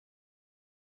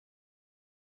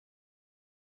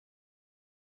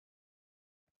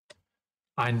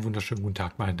Einen wunderschönen guten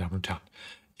Tag, meine Damen und Herren.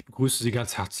 Ich begrüße Sie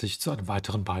ganz herzlich zu einem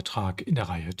weiteren Beitrag in der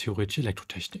Reihe Theoretische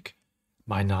Elektrotechnik.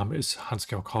 Mein Name ist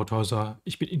Hans-Georg Krauthäuser.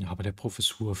 Ich bin Inhaber der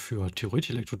Professur für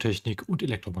Theoretische Elektrotechnik und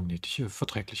elektromagnetische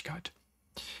Verträglichkeit.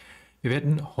 Wir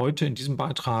werden heute in diesem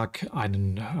Beitrag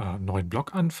einen neuen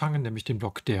Block anfangen, nämlich den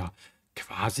Block der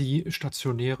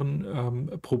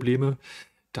quasi-stationären Probleme.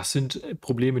 Das sind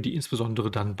Probleme, die insbesondere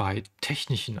dann bei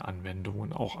technischen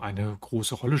Anwendungen auch eine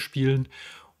große Rolle spielen.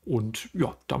 Und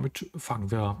ja, damit fangen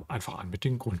wir einfach an mit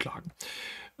den Grundlagen.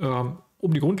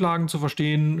 Um die Grundlagen zu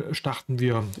verstehen, starten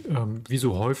wir wie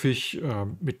so häufig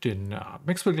mit den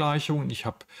Maxwell-Gleichungen. Ich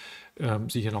habe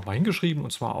sie hier nochmal hingeschrieben,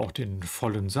 und zwar auch den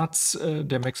vollen Satz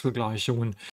der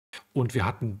Maxwell-Gleichungen. Und wir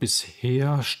hatten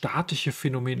bisher statische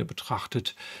Phänomene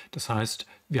betrachtet. Das heißt,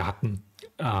 wir hatten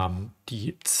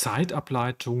die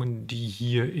Zeitableitungen, die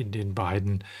hier in den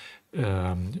beiden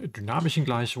dynamischen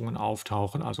Gleichungen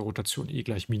auftauchen, also Rotation E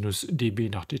gleich minus dB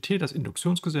nach dt, das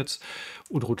Induktionsgesetz,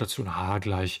 und Rotation H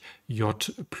gleich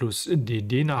J plus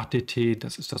dd nach dt,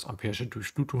 das ist das Ampere'sche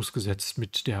Durchflutungsgesetz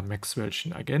mit der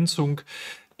Maxwell'schen Ergänzung.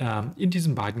 In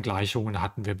diesen beiden Gleichungen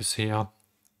hatten wir bisher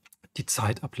die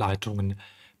Zeitableitungen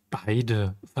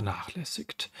beide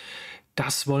vernachlässigt.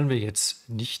 Das wollen wir jetzt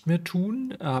nicht mehr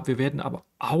tun. Wir werden aber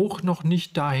auch noch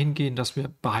nicht dahin gehen, dass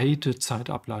wir beide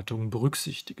Zeitableitungen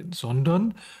berücksichtigen,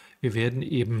 sondern wir werden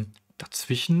eben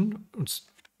uns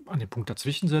an den Punkt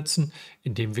dazwischen setzen,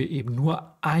 indem wir eben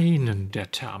nur einen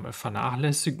der Terme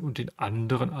vernachlässigen und den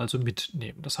anderen also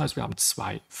mitnehmen. Das heißt, wir haben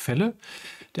zwei Fälle.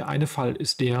 Der eine Fall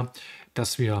ist der,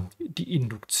 dass wir die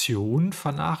Induktion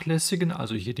vernachlässigen,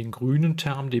 also hier den grünen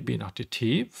Term dB nach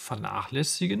dt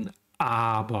vernachlässigen,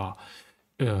 aber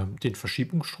den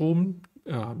Verschiebungsstrom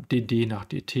dd nach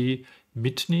dt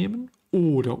mitnehmen,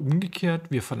 oder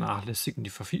umgekehrt, wir vernachlässigen die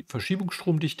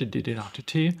Verschiebungsstromdichte dd nach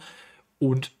dt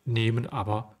und nehmen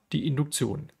aber die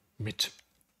Induktion mit.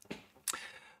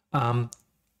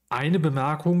 Eine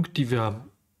Bemerkung, die wir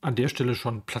an der Stelle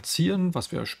schon platzieren,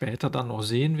 was wir später dann noch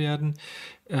sehen werden.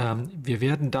 Wir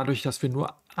werden dadurch, dass wir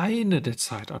nur eine der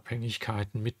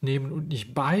Zeitabhängigkeiten mitnehmen und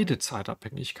nicht beide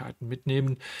Zeitabhängigkeiten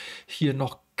mitnehmen, hier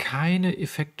noch keine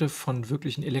Effekte von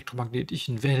wirklichen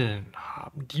elektromagnetischen Wellen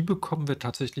haben. Die bekommen wir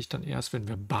tatsächlich dann erst, wenn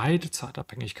wir beide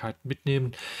Zeitabhängigkeiten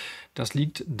mitnehmen. Das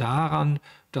liegt daran,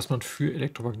 dass man für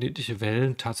elektromagnetische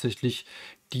Wellen tatsächlich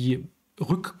die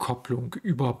Rückkopplung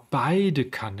über beide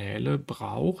Kanäle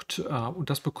braucht, und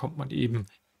das bekommt man eben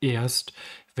erst,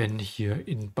 wenn hier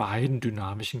in beiden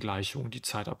dynamischen Gleichungen die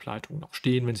Zeitableitungen noch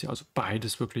stehen, wenn sie also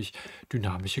beides wirklich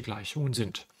dynamische Gleichungen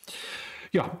sind.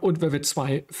 Ja, und wenn wir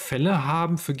zwei Fälle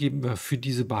haben, vergeben wir für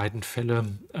diese beiden Fälle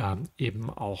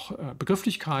eben auch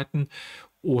Begrifflichkeiten,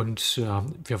 und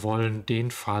wir wollen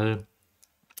den Fall,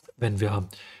 wenn wir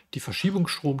die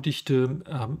Verschiebungsstromdichte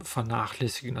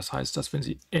vernachlässigen, das heißt, dass wenn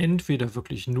sie entweder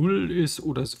wirklich 0 ist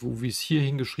oder so wie es hier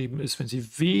hingeschrieben ist, wenn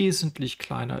sie wesentlich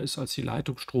kleiner ist als die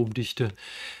Leitungsstromdichte,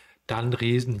 dann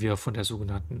reden wir von der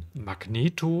sogenannten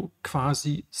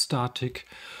Magneto-Quasistatik.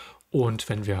 Und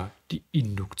wenn wir die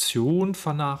Induktion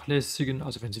vernachlässigen,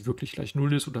 also wenn sie wirklich gleich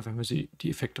 0 ist oder wenn wir die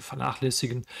Effekte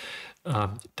vernachlässigen,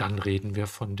 dann reden wir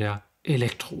von der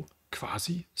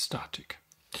Elektro-Quasistatik.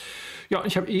 Ja,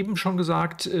 ich habe eben schon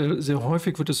gesagt, sehr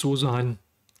häufig wird es so sein,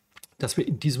 dass wir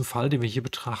in diesem Fall, den wir hier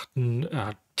betrachten,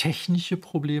 technische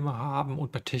Probleme haben.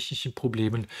 Und bei technischen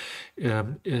Problemen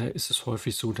ist es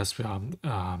häufig so, dass wir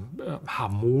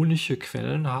harmonische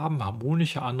Quellen haben,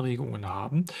 harmonische Anregungen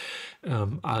haben,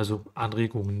 also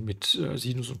Anregungen mit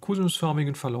sinus- und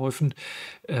kosinusförmigen Verläufen.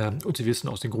 Und Sie wissen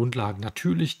aus den Grundlagen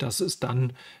natürlich, dass es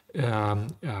dann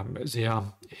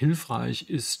sehr hilfreich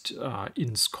ist,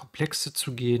 ins Komplexe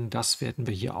zu gehen. Das werden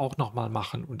wir hier auch nochmal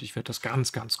machen, und ich werde das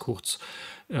ganz, ganz kurz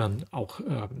auch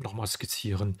nochmal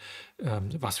skizzieren,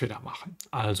 was wir da machen.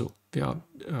 Also wir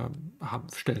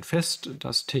stellen fest,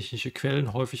 dass technische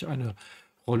Quellen häufig eine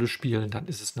Rolle spielen. Dann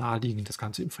ist es naheliegend, das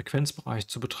Ganze im Frequenzbereich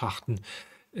zu betrachten.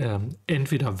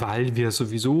 Entweder weil wir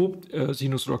sowieso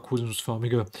sinus- oder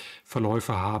kosinusförmige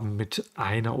Verläufe haben mit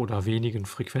einer oder wenigen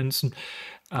Frequenzen,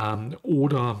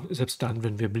 oder selbst dann,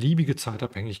 wenn wir beliebige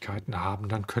Zeitabhängigkeiten haben,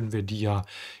 dann können wir die ja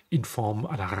in Form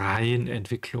einer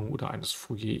Reihenentwicklung oder eines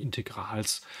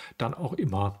Fourier-Integrals dann auch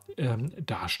immer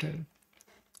darstellen.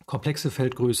 Komplexe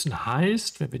Feldgrößen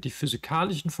heißt, wenn wir die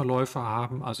physikalischen Verläufe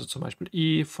haben, also zum Beispiel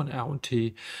E von R und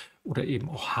T oder eben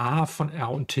auch H von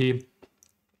R und T,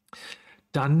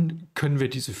 dann können wir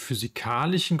diese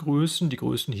physikalischen Größen, die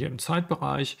Größen hier im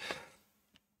Zeitbereich,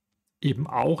 eben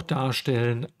auch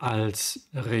darstellen als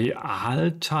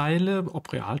Realteile.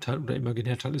 Ob Realteil oder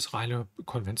Imaginärteil ist reine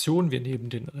Konvention. Wir nehmen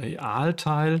den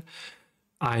Realteil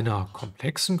einer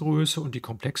komplexen Größe, und die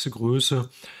komplexe Größe,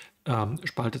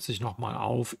 spaltet sich nochmal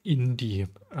auf in die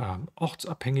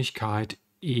Ortsabhängigkeit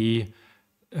E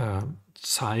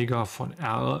Zeiger von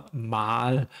R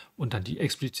mal und dann die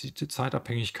explizite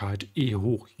Zeitabhängigkeit E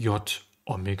hoch J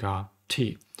Omega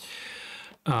T.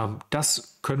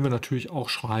 Das können wir natürlich auch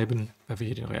schreiben, wenn wir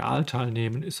hier den Realteil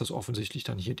nehmen, ist das offensichtlich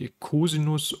dann hier die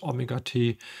Cosinus Omega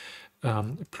T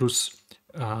plus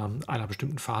einer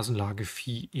bestimmten Phasenlage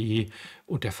Phi e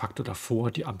und der Faktor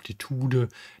davor, die Amplitude.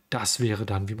 Das wäre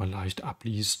dann, wie man leicht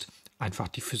abliest, einfach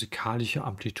die physikalische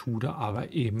Amplitude,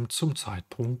 aber eben zum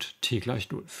Zeitpunkt t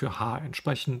gleich 0. Für h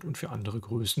entsprechend und für andere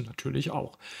Größen natürlich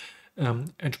auch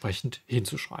entsprechend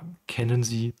hinzuschreiben. Kennen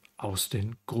Sie aus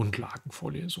den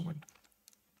Grundlagenvorlesungen.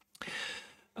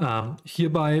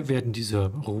 Hierbei werden diese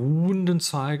ruhenden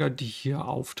Zeiger, die hier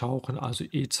auftauchen, also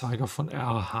E-Zeiger von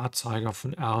R, H-Zeiger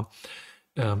von R,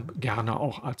 gerne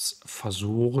auch als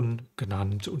Phasoren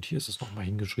genannt. Und hier ist es nochmal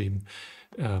hingeschrieben,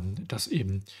 dass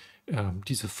eben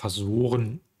diese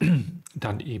Phasoren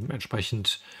dann eben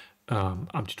entsprechend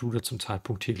Amplitude zum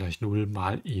Zeitpunkt t gleich 0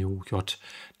 mal E hoch J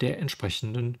der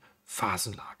entsprechenden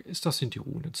Phasenlage ist. Das sind die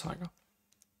ruhenden Zeiger.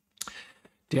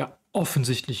 Der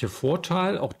offensichtliche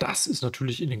Vorteil, auch das ist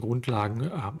natürlich in den Grundlagen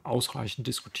ausreichend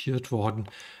diskutiert worden,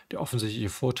 der offensichtliche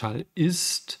Vorteil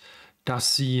ist,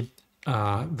 dass Sie,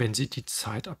 wenn Sie die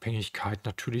Zeitabhängigkeit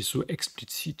natürlich so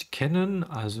explizit kennen,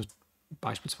 also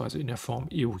beispielsweise in der Form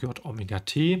E hoch J Omega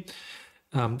T,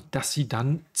 dass Sie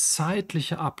dann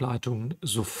zeitliche Ableitungen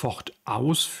sofort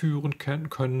ausführen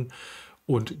können.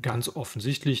 Und ganz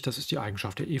offensichtlich, das ist die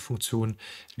Eigenschaft der E-Funktion,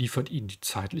 liefert Ihnen die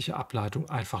zeitliche Ableitung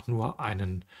einfach nur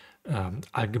einen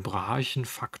algebraischen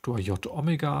Faktor J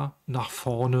Omega nach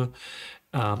vorne.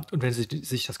 Und wenn Sie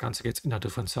sich das Ganze jetzt in der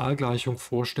Differentialgleichung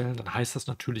vorstellen, dann heißt das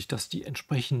natürlich, dass die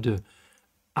entsprechende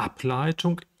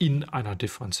Ableitung in einer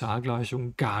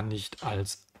Differentialgleichung gar nicht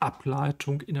als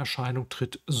Ableitung in Erscheinung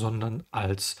tritt, sondern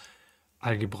als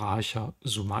algebraischer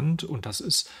Summand. Und das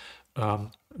ist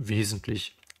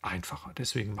wesentlich einfacher.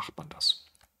 Deswegen macht man das.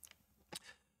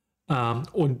 Ja,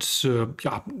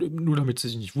 nur damit Sie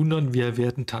sich nicht wundern, wir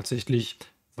werden tatsächlich,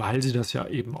 weil Sie das ja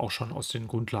eben auch schon aus den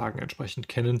Grundlagen entsprechend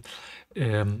kennen,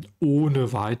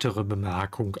 ohne weitere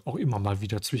Bemerkung auch immer mal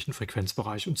wieder zwischen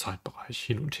Frequenzbereich und Zeitbereich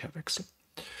hin und her wechseln.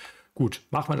 Gut,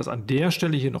 machen wir das an der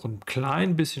Stelle hier noch ein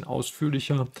klein bisschen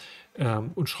ausführlicher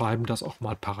und schreiben das auch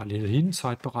mal parallel hin,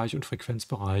 Zeitbereich und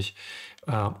Frequenzbereich,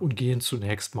 und gehen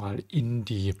zunächst mal in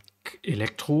die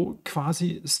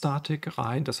Elektro-Quasistatik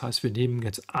rein. Das heißt, wir nehmen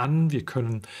jetzt an, wir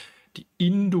können die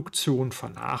Induktion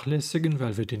vernachlässigen,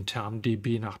 weil wir den Term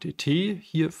dB nach dt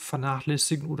hier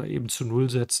vernachlässigen oder eben zu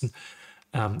 0 setzen.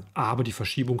 Aber die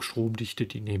Verschiebungsstromdichte,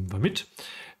 die nehmen wir mit.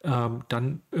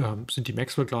 Dann sind die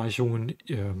Maxwell-Gleichungen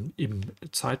im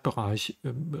Zeitbereich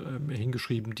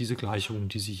hingeschrieben, diese Gleichungen,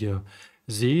 die Sie hier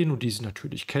sehen und die Sie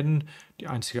natürlich kennen. Die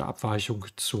einzige Abweichung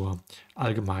zur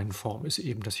allgemeinen Form ist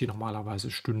eben, dass hier normalerweise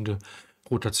stünde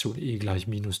Rotation E gleich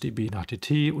minus dB nach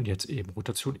dt und jetzt eben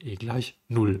Rotation E gleich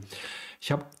 0.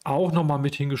 Ich habe auch nochmal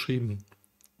mit hingeschrieben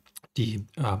die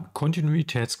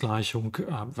Kontinuitätsgleichung,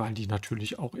 weil die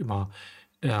natürlich auch immer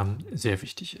sehr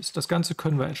wichtig ist. Das Ganze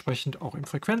können wir entsprechend auch im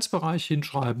Frequenzbereich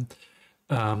hinschreiben.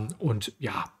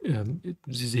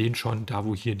 Sie sehen schon, da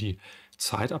wo hier die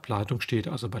Zeitableitung steht,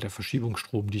 also bei der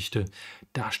Verschiebungsstromdichte,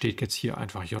 da steht jetzt hier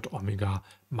einfach J Omega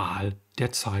mal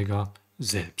der Zeiger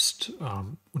selbst.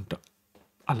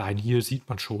 Allein hier sieht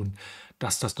man schon,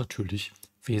 dass das natürlich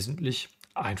wesentlich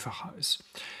einfacher ist.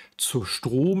 Zur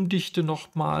Stromdichte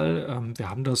nochmal.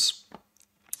 Wir haben das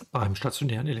beim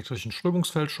stationären elektrischen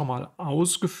Strömungsfeld schon mal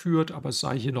ausgeführt, aber es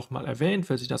sei hier nochmal erwähnt,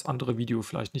 weil Sie das andere Video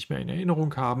vielleicht nicht mehr in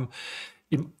Erinnerung haben.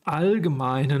 Im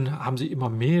Allgemeinen haben Sie immer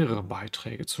mehrere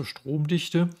Beiträge zur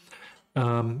Stromdichte,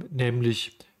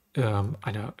 nämlich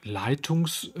eine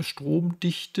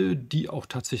Leitungsstromdichte, die auch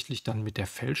tatsächlich dann mit der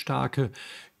Feldstärke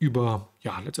über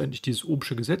letztendlich dieses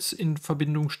Ohmsche Gesetz in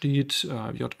Verbindung steht.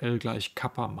 JL gleich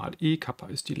Kappa mal E. Kappa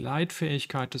ist die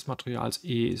Leitfähigkeit des Materials,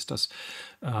 E ist das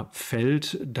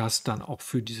Feld, das dann auch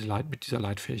für diese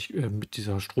mit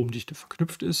dieser Stromdichte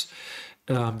verknüpft ist.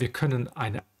 Wir können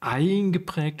eine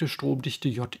eingeprägte Stromdichte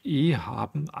JE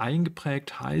haben.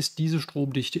 Eingeprägt heißt, diese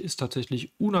Stromdichte ist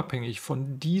tatsächlich unabhängig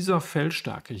von dieser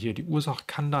Feldstärke hier. Die Ursache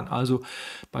kann dann also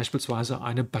beispielsweise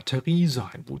eine Batterie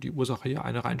sein, wo die Ursache ja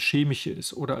eine rein chemische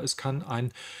ist. Oder es kann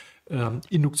ein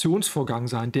Induktionsvorgang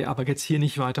sein, der aber jetzt hier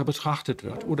nicht weiter betrachtet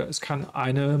wird. Oder es kann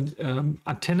eine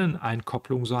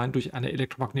Antenneneinkopplung sein durch eine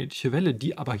elektromagnetische Welle,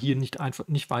 die aber hier nicht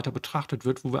weiter betrachtet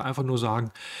wird, wo wir einfach nur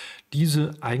sagen,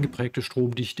 diese eingeprägte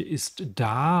Stromdichte ist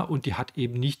da und die hat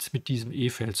eben nichts mit diesem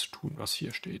E-Feld zu tun, was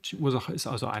hier steht. Die Ursache ist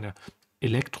also eine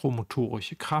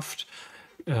elektromotorische Kraft,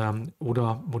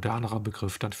 oder modernerer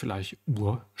Begriff dann vielleicht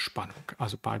Urspannung.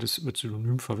 Also beides wird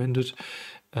synonym verwendet.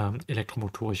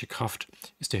 Elektromotorische Kraft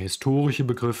ist der historische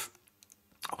Begriff.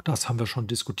 Auch das haben wir schon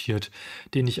diskutiert,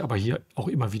 den ich aber hier auch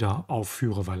immer wieder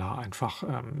aufführe, weil er einfach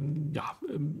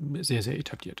sehr, sehr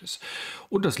etabliert ist.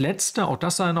 Und das Letzte, auch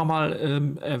das sei nochmal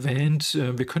erwähnt,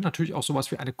 wir können natürlich auch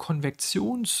sowas wie eine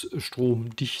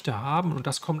Konvektionsstromdichte haben und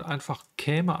das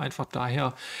käme einfach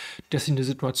daher, dass Sie eine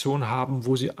Situation haben,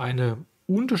 wo Sie eine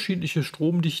unterschiedliche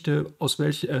Stromdichte,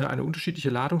 eine unterschiedliche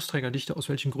Ladungsträgerdichte aus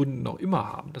welchen Gründen auch immer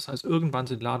haben. Das heißt, irgendwann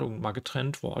sind Ladungen mal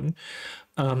getrennt worden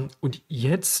und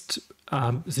jetzt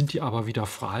sind die aber wieder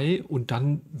frei und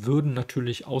dann würden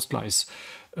natürlich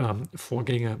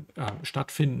Ausgleichsvorgänge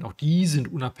stattfinden. Auch die sind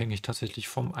unabhängig tatsächlich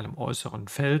von einem äußeren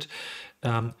Feld.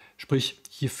 Sprich,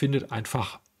 hier findet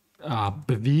einfach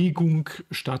Bewegung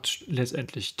statt,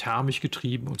 letztendlich thermisch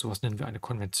getrieben und sowas nennen wir eine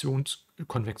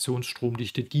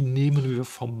Konvektionsstromdichte. Die nehmen wir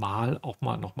formal auch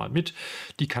mal nochmal mit.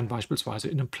 Die kann beispielsweise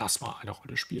in einem Plasma eine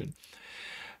Rolle spielen.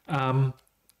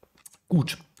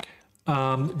 Gut.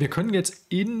 Wir können jetzt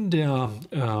in der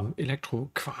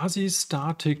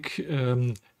Elektro-Quasistatik,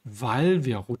 weil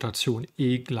wir Rotation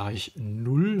E gleich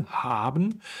 0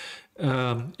 haben,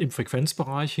 im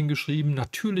Frequenzbereich hingeschrieben,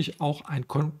 natürlich auch ein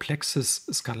komplexes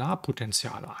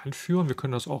Skalarpotential einführen. Wir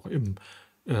können das auch im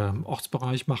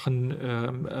Ortsbereich machen.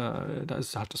 Da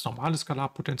ist halt das normale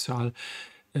Skalarpotential.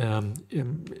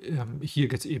 Hier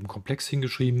jetzt eben komplex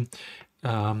hingeschrieben.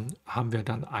 Haben wir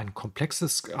dann ein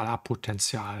komplexes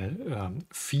Skalarpotential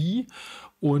Phi.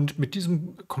 Und mit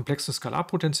diesem komplexen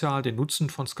Skalarpotential, den Nutzen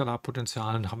von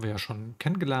Skalarpotentialen haben wir ja schon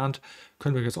kennengelernt,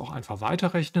 können wir jetzt auch einfach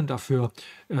weiterrechnen. Dafür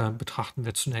betrachten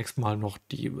wir zunächst mal noch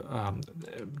die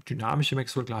dynamische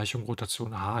Maxwell-Gleichung,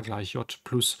 Rotation H gleich J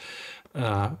plus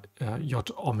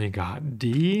J Omega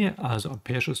D, also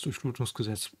Ampere'sches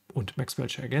Durchflutungsgesetz und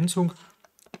Maxwell'sche Ergänzung.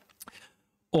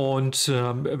 Und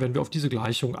wenn wir auf diese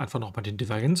Gleichung einfach nochmal den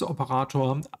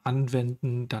Divergenzoperator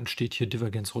anwenden, dann steht hier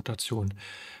Divergenzrotation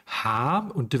H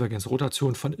und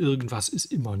Divergenzrotation von irgendwas ist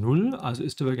immer 0, also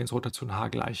ist Divergenzrotation H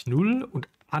gleich 0 und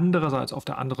andererseits auf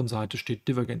der anderen Seite steht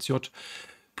Divergenz J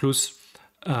plus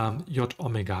J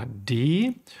Omega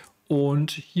D.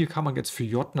 Und hier kann man jetzt für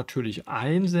J natürlich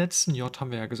einsetzen. J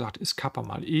haben wir ja gesagt, ist Kappa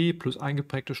mal E plus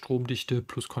eingeprägte Stromdichte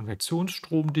plus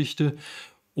Konvektionsstromdichte.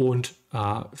 Und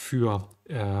für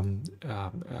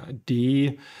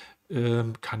D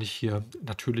kann ich hier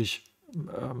natürlich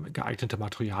geeignete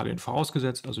Materialien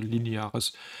vorausgesetzt, also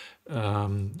lineares,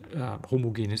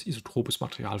 homogenes, isotropes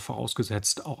Material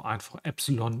vorausgesetzt, auch einfach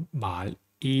Epsilon mal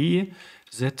E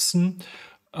setzen.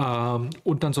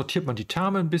 Und dann sortiert man die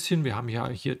Terme ein bisschen. Wir haben ja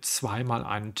hier zweimal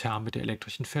einen Term mit der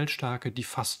elektrischen Feldstärke, die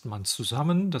fasst man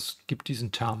zusammen. Das gibt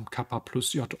diesen Term Kappa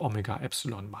plus J Omega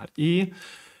Epsilon mal E.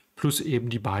 Plus eben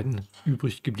die beiden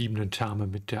übrig gebliebenen Terme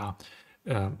mit der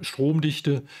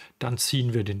Stromdichte. Dann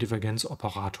ziehen wir den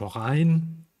Divergenzoperator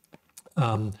rein.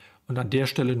 Und an der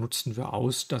Stelle nutzen wir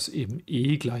aus, dass eben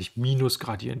E gleich minus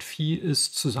Gradient Phi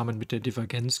ist. Zusammen mit der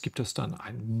Divergenz gibt es dann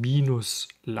ein minus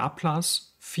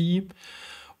Laplace Phi.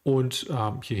 Und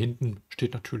hier hinten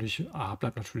steht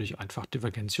bleibt natürlich einfach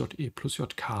Divergenz JE plus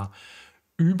JK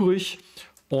übrig.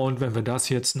 Und wenn wir das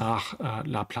jetzt nach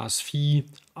Laplace Phi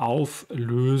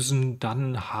auflösen,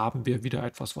 dann haben wir wieder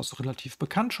etwas, was relativ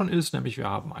bekannt schon ist, nämlich wir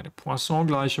haben eine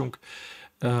Poisson-Gleichung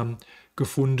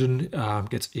gefunden,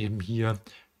 jetzt eben hier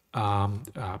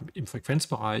im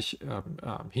Frequenzbereich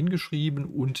hingeschrieben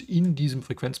und in diesem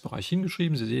Frequenzbereich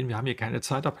hingeschrieben. Sie sehen, wir haben hier keine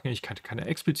Zeitabhängigkeit, keine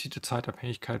explizite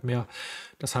Zeitabhängigkeit mehr.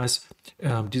 Das heißt,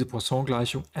 diese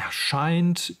Poisson-Gleichung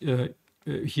erscheint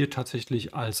hier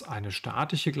tatsächlich als eine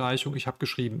statische Gleichung. Ich habe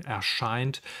geschrieben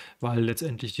erscheint, weil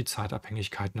letztendlich die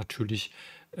Zeitabhängigkeit natürlich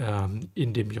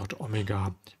in dem J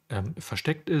Omega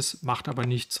versteckt ist, macht aber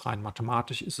nichts. Rein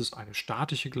mathematisch ist es eine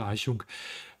statische Gleichung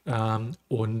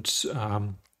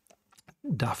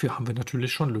dafür haben wir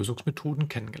natürlich schon Lösungsmethoden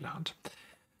kennengelernt.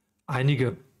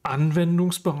 Einige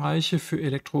Anwendungsbereiche für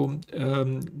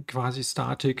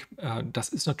Elektro-Quasistatik. Das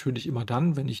ist natürlich immer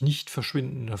dann, wenn ich nicht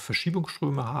verschwindende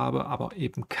Verschiebungsströme habe, aber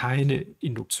eben keine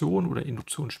Induktion oder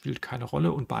Induktion spielt keine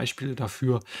Rolle. Und Beispiele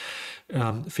dafür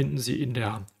finden Sie in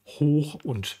der Hoch-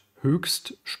 und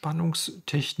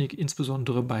Höchstspannungstechnik,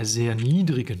 insbesondere bei sehr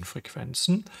niedrigen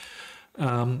Frequenzen.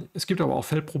 Es gibt aber auch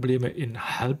Feldprobleme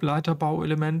in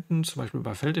Halbleiterbauelementen, zum Beispiel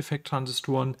bei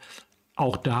Feldeffekttransistoren.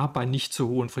 Auch da bei nicht so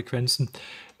hohen Frequenzen,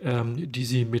 die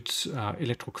Sie mit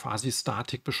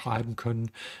Elektro-Quasistatik beschreiben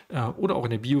können. Oder auch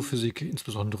in der Biophysik,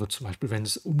 insbesondere zum Beispiel, wenn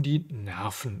es um die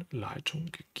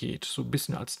Nervenleitung geht. So ein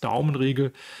bisschen als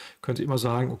Daumenregel können Sie immer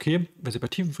sagen, okay, wenn Sie bei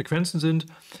tiefen Frequenzen sind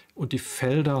und die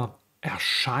Felder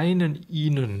erscheinen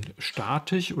Ihnen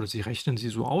statisch oder Sie rechnen sie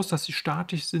so aus, dass sie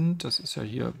statisch sind. Das ist ja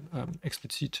hier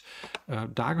explizit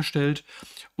dargestellt.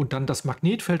 Und dann das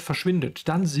Magnetfeld verschwindet.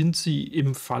 Dann sind Sie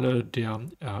im Falle der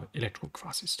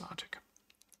Elektro-Quasistatik.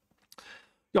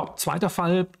 Ja, zweiter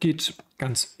Fall geht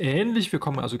ganz ähnlich. Wir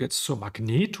kommen also jetzt zur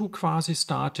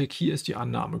Magneto-Quasistatik. Hier ist die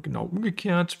Annahme genau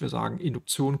umgekehrt. Wir sagen,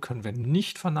 Induktion können wir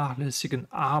nicht vernachlässigen,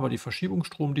 aber die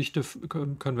Verschiebungsstromdichte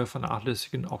können wir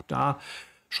vernachlässigen. Auch da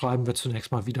schreiben wir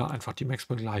zunächst mal wieder einfach die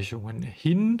Maxwell-Gleichungen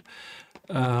hin.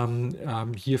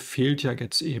 Hier fehlt ja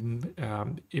jetzt eben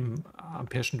im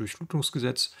Ampere'schen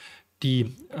Durchflutungsgesetz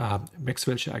die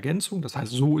Maxwell'sche Ergänzung. Das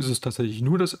heißt, so ist es tatsächlich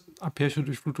nur das Ampere'sche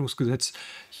Durchflutungsgesetz.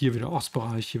 Hier wieder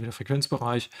Ortsbereich, hier wieder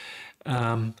Frequenzbereich.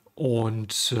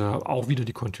 Und auch wieder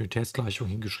die Kontinuitätsgleichung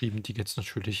hingeschrieben, die jetzt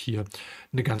natürlich hier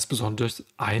eine ganz besonders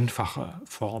einfache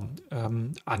Form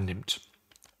annimmt.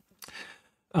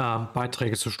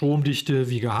 Beiträge zur Stromdichte,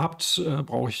 wie gehabt,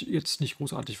 brauche ich jetzt nicht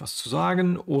großartig was zu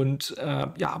sagen. Und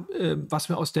was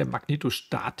wir aus der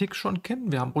Magnetostatik schon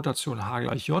kennen, wir haben Rotation H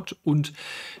gleich J und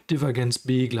Divergenz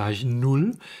B gleich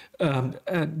 0.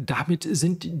 Damit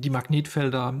sind die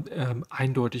Magnetfelder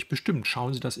eindeutig bestimmt.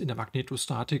 Schauen Sie das in der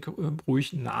Magnetostatik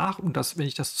ruhig nach. Und wenn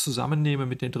ich das zusammennehme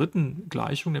mit der dritten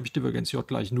Gleichung, nämlich Divergenz J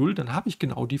gleich 0, dann habe ich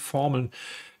genau die Formeln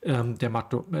der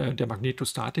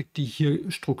Magnetostatik, die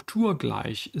hier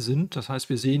strukturgleich sind. Das heißt,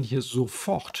 wir sehen hier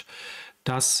sofort,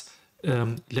 dass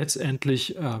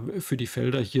letztendlich für die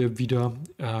Felder hier wieder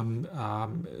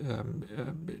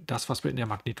das, was wir in der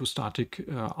Magnetostatik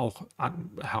auch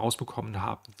herausbekommen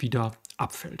haben, wieder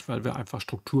abfällt, weil wir einfach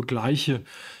strukturgleiche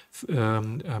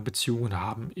Beziehungen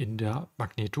haben in der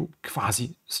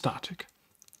Magneto-Quasistatik.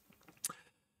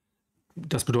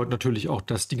 Das bedeutet natürlich auch,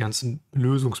 dass die ganzen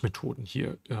Lösungsmethoden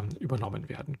hier übernommen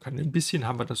werden können. Ein bisschen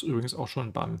haben wir das übrigens auch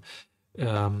schon beim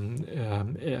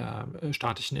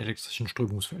statischen elektrischen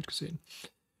Strömungsfeld gesehen.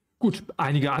 Gut,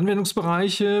 einige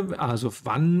Anwendungsbereiche. Also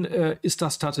wann ist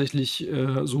das tatsächlich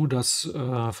so, dass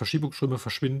Verschiebungsströme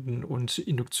verschwinden und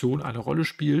Induktion eine Rolle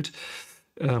spielt?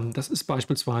 Das ist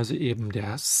beispielsweise eben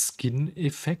der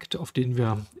Skin-Effekt, auf den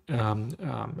wir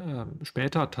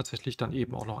später tatsächlich dann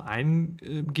eben auch noch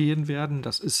eingehen werden.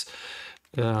 Das ist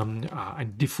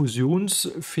ein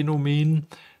Diffusionsphänomen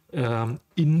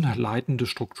in leitende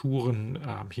Strukturen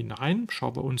hinein.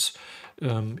 Schauen wir uns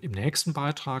im nächsten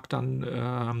Beitrag dann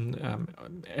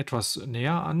etwas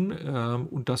näher an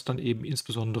und das dann eben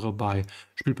insbesondere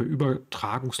spielt bei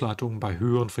Übertragungsleitungen bei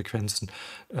höheren Frequenzen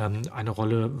eine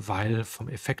Rolle, weil vom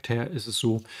Effekt her ist es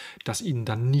so, dass Ihnen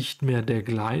dann nicht mehr der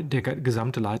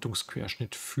gesamte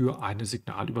Leitungsquerschnitt für eine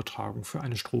Signalübertragung, für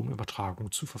eine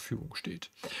Stromübertragung zur Verfügung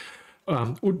steht.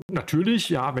 Und natürlich,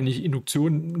 ja, wenn ich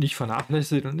Induktion nicht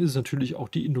vernachlässige, dann ist es natürlich auch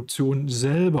die Induktion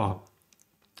selber,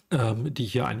 die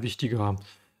hier ein wichtiger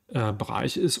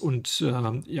Bereich ist. Und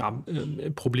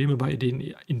Probleme, bei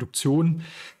denen Induktion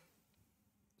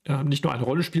nicht nur eine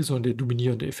Rolle spielt, sondern der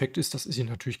dominierende Effekt ist, das ist Ihnen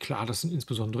natürlich klar, das sind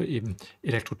insbesondere eben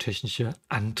elektrotechnische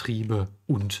Antriebe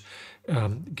und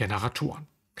Generatoren.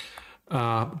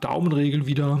 Daumenregel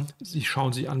wieder,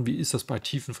 schauen Sie an, wie ist das bei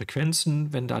tiefen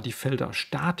Frequenzen. Wenn da die Felder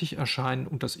statisch erscheinen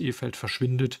und das E-Feld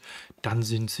verschwindet, dann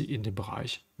sind Sie in dem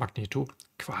Bereich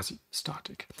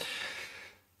Magneto-Quasistatik.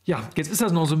 Ja, jetzt ist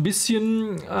das noch so ein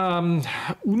bisschen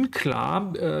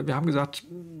unklar. Wir haben gesagt,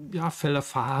 ja, Felder,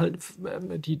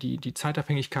 die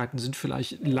Zeitabhängigkeiten sind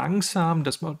vielleicht langsam,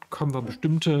 können wir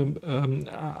bestimmte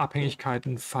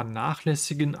Abhängigkeiten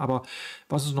vernachlässigen, aber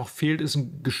was uns noch fehlt, ist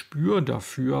ein Gespür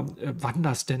dafür, wann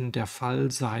das denn der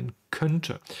Fall sein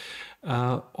könnte.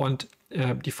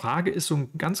 Die Frage ist so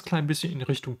ein ganz klein bisschen in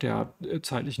Richtung der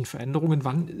zeitlichen Veränderungen.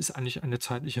 Wann ist eigentlich eine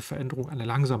zeitliche Veränderung, eine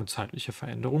langsame zeitliche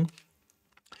Veränderung?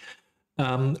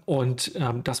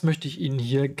 Das möchte ich Ihnen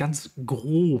hier ganz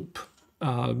grob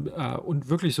und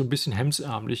wirklich so ein bisschen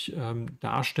hemdsärmlich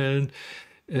darstellen,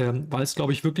 weil es,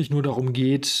 glaube ich, wirklich nur darum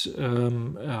geht,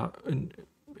 ein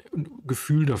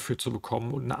Gefühl dafür zu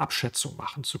bekommen und eine Abschätzung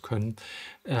machen zu können,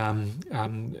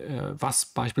 was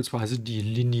beispielsweise die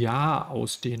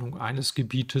Linearausdehnung eines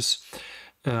Gebietes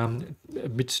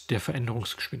mit der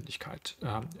Veränderungsgeschwindigkeit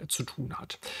zu tun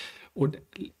hat. Und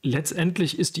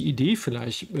letztendlich ist die Idee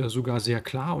vielleicht sogar sehr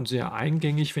klar und sehr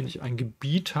eingängig, wenn ich ein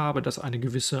Gebiet habe, das eine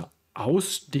gewisse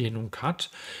Ausdehnung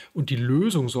hat und die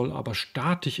Lösung soll aber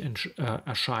statisch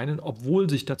erscheinen, obwohl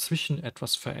sich dazwischen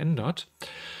etwas verändert,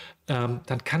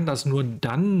 dann kann das nur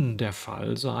dann der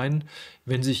Fall sein,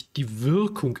 wenn sich die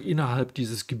Wirkung innerhalb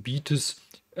dieses Gebietes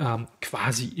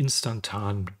quasi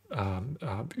instantan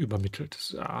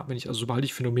übermittelt. Wenn ich also, sobald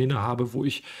ich Phänomene habe, wo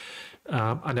ich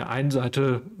an der einen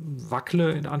Seite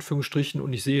wackle, in Anführungsstrichen,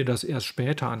 und ich sehe das erst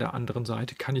später an der anderen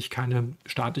Seite, kann ich keine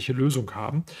statische Lösung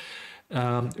haben.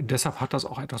 Deshalb hat das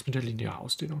auch etwas mit der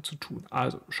Linearausdehnung zu tun.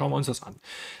 Also schauen wir uns das an.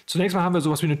 Zunächst mal haben wir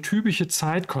sowas wie eine typische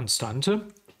Zeitkonstante.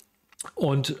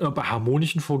 Und bei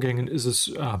harmonischen Vorgängen ist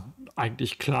es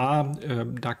eigentlich klar,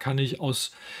 da kann ich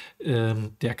aus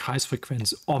der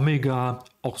Kreisfrequenz Omega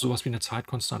auch sowas wie eine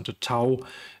Zeitkonstante Tau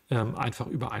einfach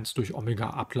über 1 durch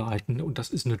Omega ableiten. Und das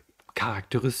ist eine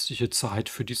charakteristische Zeit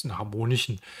für diesen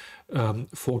harmonischen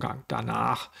Vorgang.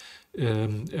 Danach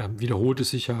wiederholt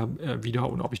es sich ja wieder,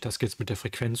 und ob ich das jetzt mit der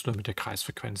Frequenz oder mit der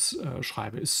Kreisfrequenz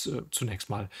schreibe, ist zunächst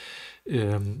mal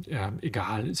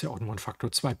egal, ist ja auch nur ein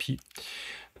Faktor 2π.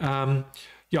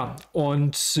 Ja,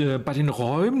 und bei den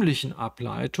räumlichen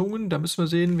Ableitungen, da müssen wir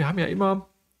sehen, wir haben ja immer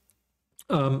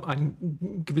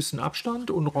einen gewissen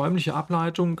Abstand, und räumliche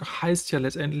Ableitung heißt ja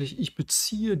letztendlich, ich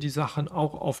beziehe die Sachen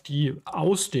auch auf die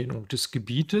Ausdehnung des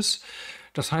Gebietes.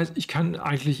 Das heißt, ich kann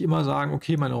eigentlich immer sagen,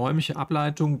 okay, meine räumliche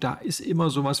Ableitung, da ist immer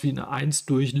sowas wie eine 1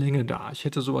 durch Länge da. Ich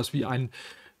hätte sowas wie ein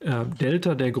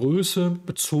Delta der Größe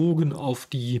bezogen auf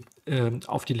die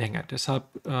Länge.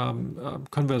 Deshalb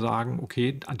können wir sagen,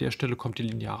 okay, an der Stelle kommt die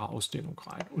lineare Ausdehnung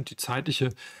rein. Und die zeitliche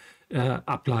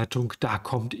Ableitung, da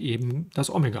kommt eben das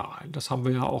Omega rein. Das haben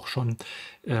wir ja auch schon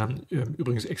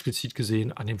übrigens explizit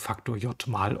gesehen an dem Faktor J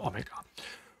mal Omega.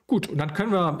 Gut, und dann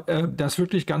können wir das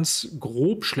wirklich ganz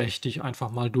grobschlächtig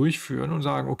einfach mal durchführen und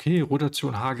sagen, okay,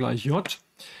 Rotation H gleich J,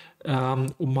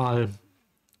 um mal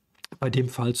bei dem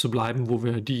Fall zu bleiben, wo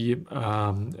wir die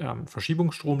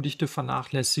Verschiebungsstromdichte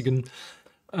vernachlässigen.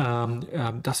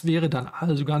 Das wäre dann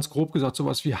also ganz grob gesagt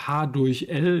sowas wie H durch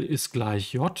L ist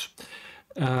gleich J.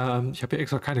 Ich habe ja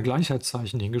extra keine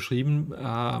Gleichheitszeichen hingeschrieben,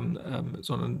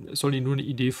 sondern es soll Ihnen nur eine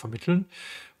Idee vermitteln.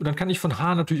 Und dann kann ich von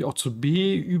H natürlich auch zu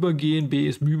B übergehen. B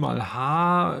ist μ mal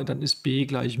H, dann ist B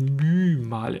gleich μ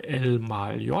mal L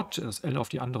mal J. Das L auf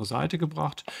die andere Seite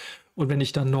gebracht. Und wenn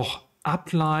ich dann noch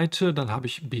ableite, dann habe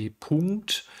ich B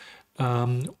Punkt. Das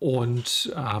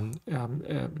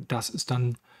ist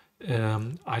dann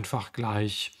einfach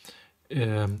gleich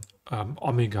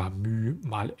Omega μ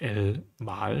mal L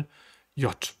mal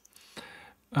J.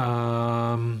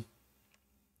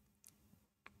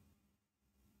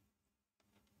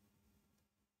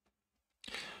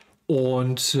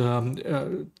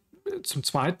 Zum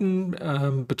Zweiten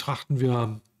betrachten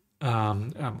wir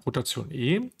Rotation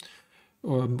E.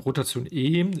 Rotation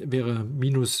E wäre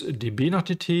minus dB nach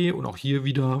dt, und auch hier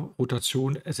wieder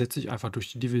Rotation ersetze ich einfach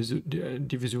durch die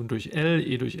Division durch L.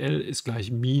 E durch L ist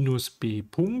gleich minus B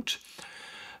Punkt.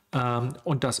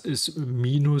 Und das ist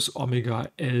minus Omega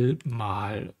L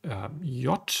mal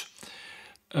J.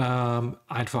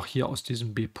 Einfach hier aus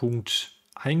diesem B Punkt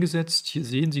eingesetzt. Hier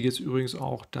sehen Sie jetzt übrigens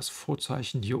auch, das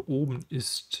Vorzeichen hier oben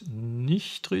ist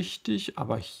nicht richtig,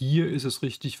 aber hier ist es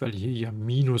richtig, weil hier ja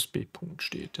minus B Punkt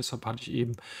steht. Deshalb hatte ich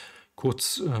eben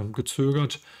kurz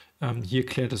gezögert. Hier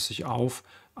klärt es sich auf.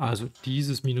 Also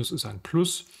dieses Minus ist ein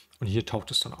Plus, und hier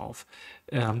taucht es dann auf.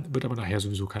 Wird aber nachher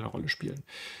sowieso keine Rolle spielen.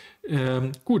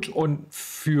 Gut, und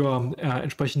für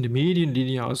entsprechende Medien,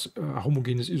 lineares,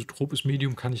 homogenes, isotropes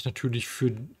Medium, kann ich natürlich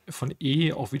von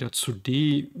E auch wieder zu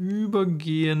D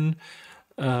übergehen.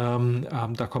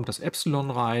 Da kommt das Epsilon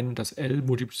rein, das L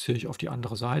multipliziere ich auf die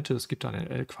andere Seite, das gibt dann ein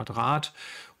L².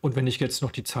 Und wenn ich jetzt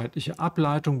noch die zeitliche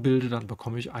Ableitung bilde, dann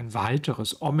bekomme ich ein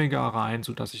weiteres Omega rein,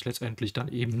 sodass ich letztendlich dann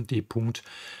eben D Punkt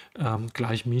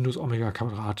gleich minus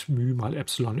Omega² μ mal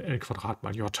Epsilon L²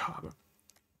 mal J habe.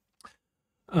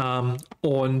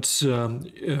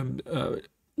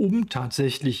 Um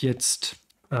tatsächlich jetzt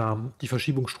die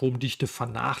Verschiebungsstromdichte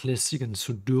vernachlässigen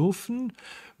zu dürfen,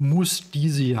 muss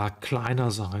diese ja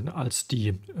kleiner sein als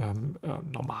die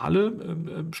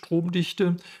normale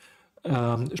Stromdichte.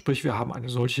 Sprich, wir haben eine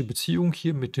solche Beziehung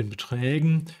hier mit den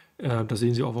Beträgen. Da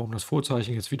sehen Sie auch, warum das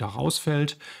Vorzeichen jetzt wieder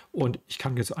rausfällt. Und ich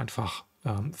kann jetzt einfach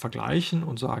vergleichen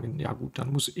und sagen, ja gut,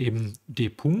 dann muss eben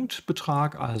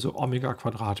D-Punkt-Betrag, also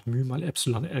Omega² μ mal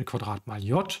Epsilon L² mal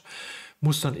J,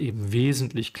 muss dann eben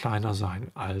wesentlich kleiner sein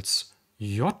als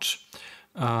J.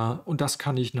 Und das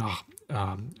kann ich nach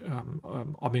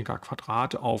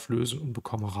Omega² auflösen und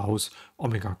bekomme raus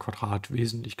Omega²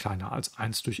 wesentlich kleiner als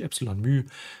 1 durch Epsilon μ,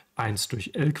 1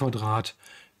 durch L².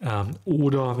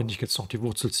 Oder wenn ich jetzt noch die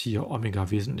Wurzel ziehe,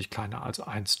 Omega wesentlich kleiner als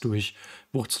 1 durch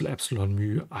Wurzel Epsilon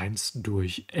μ, 1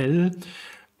 durch L.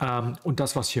 Und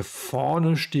das, was hier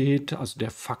vorne steht, also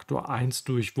der Faktor 1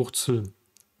 durch Wurzel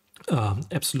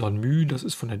Epsilon μ, das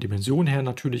ist von der Dimension her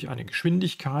natürlich eine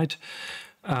Geschwindigkeit.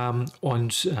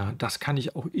 Das kann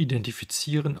ich auch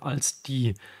identifizieren als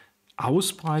die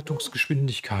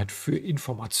Ausbreitungsgeschwindigkeit für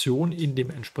Information in dem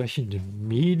entsprechenden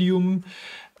Medium.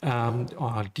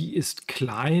 Die ist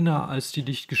kleiner als die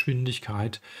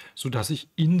Lichtgeschwindigkeit, sodass ich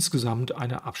insgesamt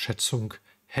eine Abschätzung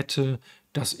hätte,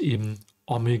 dass eben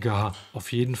Omega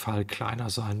auf jeden Fall kleiner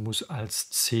sein muss als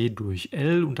C durch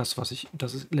L. Und das ist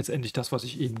letztendlich das, was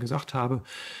ich eben gesagt habe.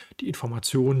 Die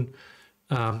Information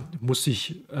muss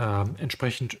sich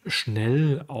entsprechend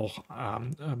schnell auch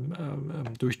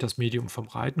durch das Medium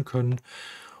verbreiten können.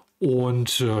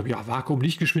 Und ja,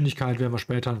 Vakuum-Lichtgeschwindigkeit werden wir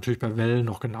später natürlich bei Wellen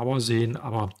noch genauer sehen,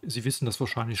 aber Sie wissen das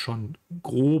wahrscheinlich schon,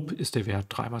 grob ist der Wert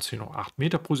 3 mal 10 hoch 8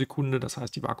 Meter pro Sekunde. Das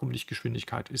heißt, die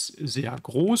Vakuum-Lichtgeschwindigkeit ist sehr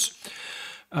groß.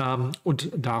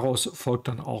 Und daraus folgt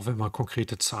dann auch, wenn wir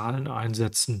konkrete Zahlen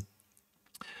einsetzen,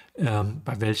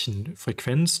 bei welchen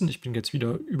Frequenzen, ich bin jetzt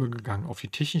wieder übergegangen auf die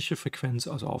technische Frequenz,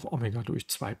 also auf Omega durch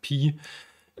 2Pi,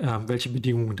 welche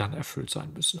Bedingungen dann erfüllt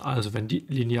sein müssen. Also wenn die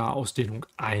Linearausdehnung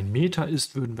 1 Meter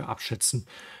ist, würden wir abschätzen,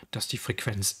 dass die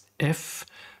Frequenz f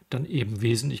dann eben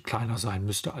wesentlich kleiner sein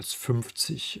müsste als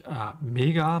 50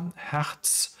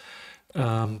 Megahertz.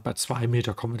 Bei 2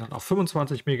 Meter kommen wir dann auf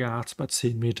 25 Megahertz, bei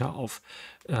 10 Meter auf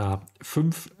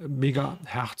 5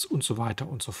 Megahertz und so weiter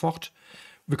und so fort.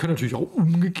 Wir können natürlich auch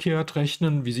umgekehrt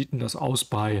rechnen. Wie sieht denn das aus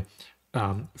bei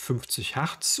 50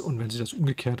 Hertz? Und wenn Sie das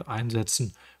umgekehrt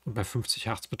einsetzen und bei 50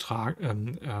 Hertz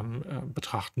betrachten,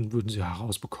 würden Sie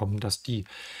herausbekommen, dass die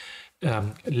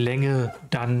Länge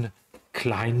dann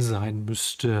klein sein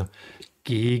müsste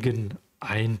gegen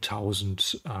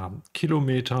 1000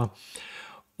 Kilometer.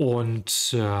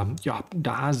 Und ja,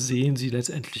 da sehen Sie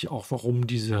letztendlich auch, warum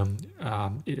diese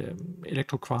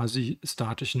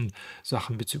elektroquasistatischen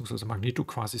Sachen bzw.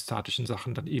 magnetoquasistatischen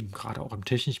Sachen dann eben gerade auch im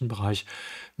technischen Bereich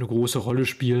eine große Rolle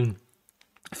spielen.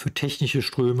 Für technische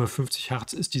Ströme 50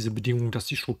 Hertz ist diese Bedingung, dass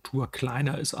die Struktur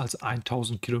kleiner ist als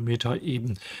 1000 Kilometer,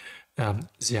 eben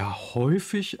sehr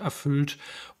häufig erfüllt.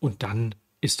 Und dann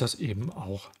ist das eben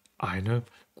auch eine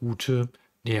gute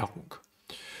Näherung.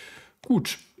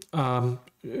 Gut.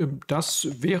 Das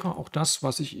wäre auch das,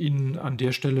 was ich Ihnen an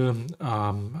der Stelle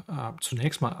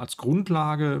zunächst mal als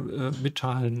Grundlage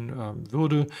mitteilen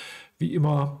würde. Wie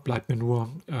immer bleibt mir nur,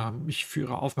 mich für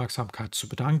Ihre Aufmerksamkeit zu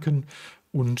bedanken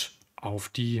und auf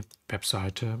die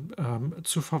Webseite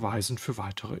zu verweisen für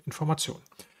weitere Informationen.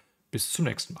 Bis zum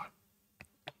nächsten Mal.